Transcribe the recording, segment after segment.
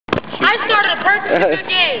I started a perfect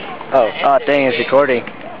game. Oh, dang, it's recording.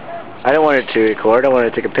 I didn't want it to record, I wanted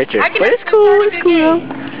to take a picture. But it's cool, it's cool though.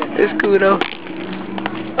 It's cool though.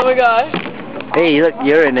 Oh my gosh. Hey, look,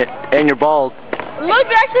 you're in it, and you're bald. Look,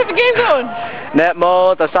 they actually have a game going. Net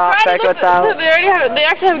mode, the soft They actually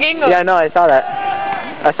have a game going. Yeah, no, I saw that.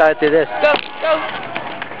 I saw it through this. Go, go.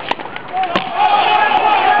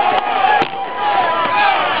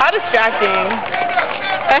 How distracting.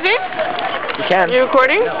 Effie? You can. Are you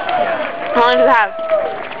recording? How long does it have?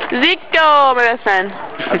 Zico, my best friend.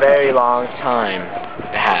 A very long time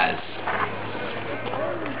it has.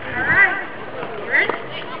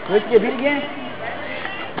 What's your beat again?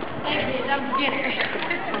 I'm beginner.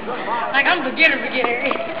 Like I'm beginner.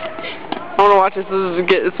 I want to watch this. This is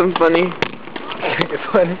get some funny. It's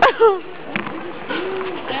funny.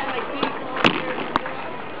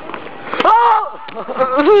 Oh!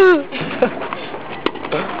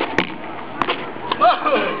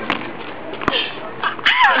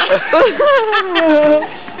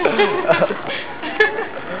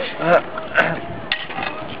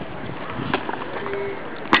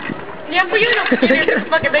 Yeah, for you to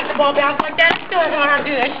fucking make the ball bounce like that, I still don't know how to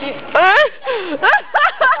do that shit.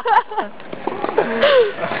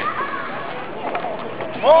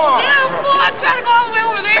 Yeah, fool, I'm trying to go all the way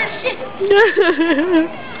over there and shit.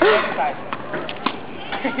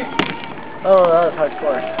 Oh, that was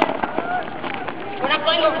hardcore. We're not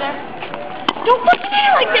playing over there. Don't fucking hit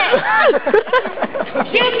it like that!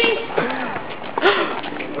 Excuse me!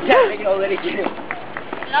 We can't make it already get it.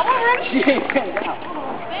 No, I'm ready. She ain't getting out.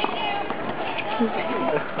 Thank you.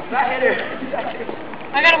 Not hit her.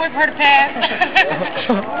 I gotta wait for her to pass.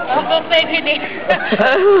 I'm gonna say hit it.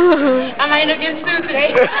 I might end up getting sued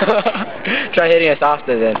today. Try hitting us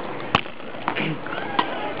softer then.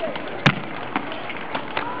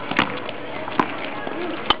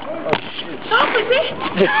 Oh shoot. Stop with me!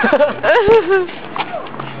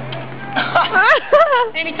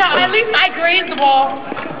 Anytime, at least I graze the ball.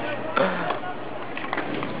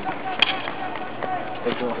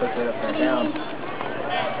 Bet you won't put it up and down.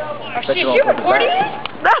 Oh shit, you recording it?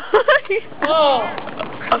 Whoa.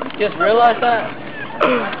 Just realized that?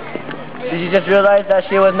 Did you just realize that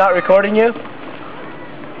she was not recording you?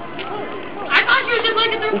 I thought you were just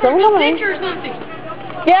looking through for a picture or something.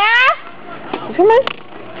 Yeah? You coming?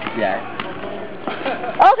 Yeah.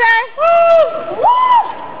 Okay.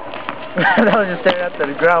 That was just staring up to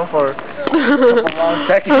the ground for a long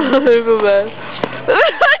second. I feel bad.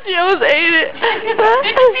 She almost ate it.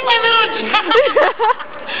 Did you see my little job?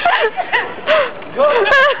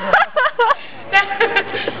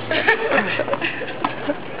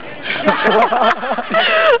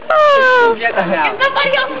 Can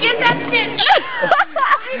somebody else get that shit?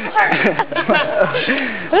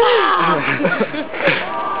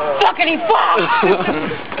 Fuckity fuck!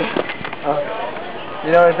 You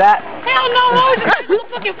know what's that? Hell no, I was just a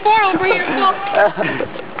fucking fart over here.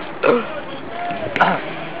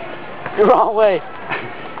 The wrong way.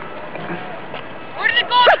 Where did it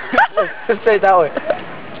go? Straight that way.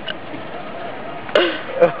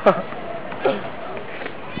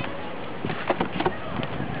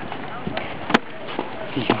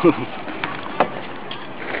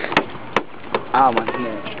 Oh my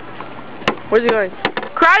goodness. Where's he going?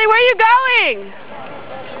 Crowdy, where are you going?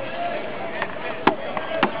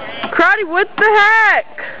 Crowdy, what the heck?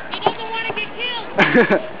 He doesn't want to get killed.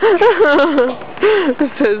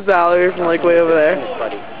 It says Valerie from like way over there.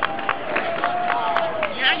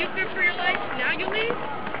 Now you fear for your life? Now you leave?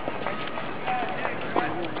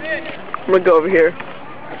 I'm gonna go over here.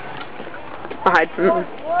 I'll hide from him.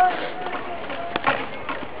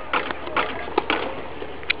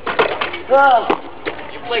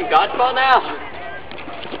 You playing dodgeball now?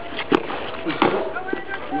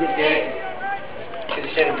 You did it.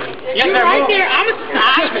 You're right there. I'm a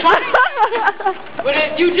side. But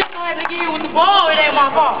if you just had to get in with the ball, it ain't my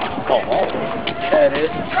fault. Oh, yeah, it is.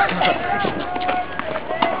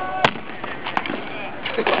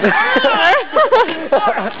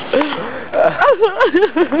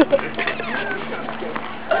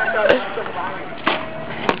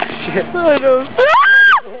 Shit. I know.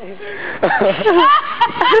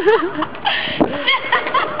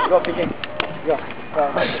 Go, PK. Go.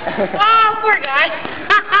 Oh, poor guy.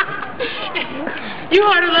 You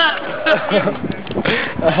hardened up.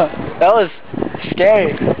 That was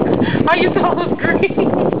scary. Oh, you saw those green.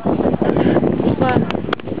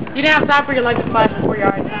 You didn't have time for your light to flash before your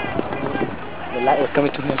eyes. The light was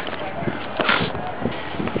coming to him.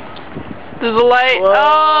 There's a light. Whoa.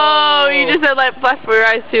 Oh, you just said light flash for your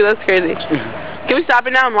eyes too. That's crazy. Can we stop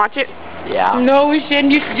it now and watch it? Yeah. No, we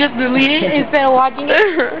shouldn't. You should just delete it instead of watching it.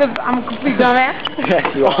 Because I'm a complete dumbass.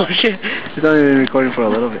 Oh shit. It's only been recording for a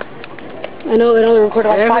little bit. I know, it only recorded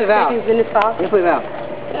like 5 seconds and it stopped. Let's play Val.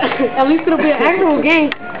 At least it'll be an actual game.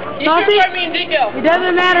 It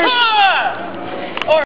doesn't matter.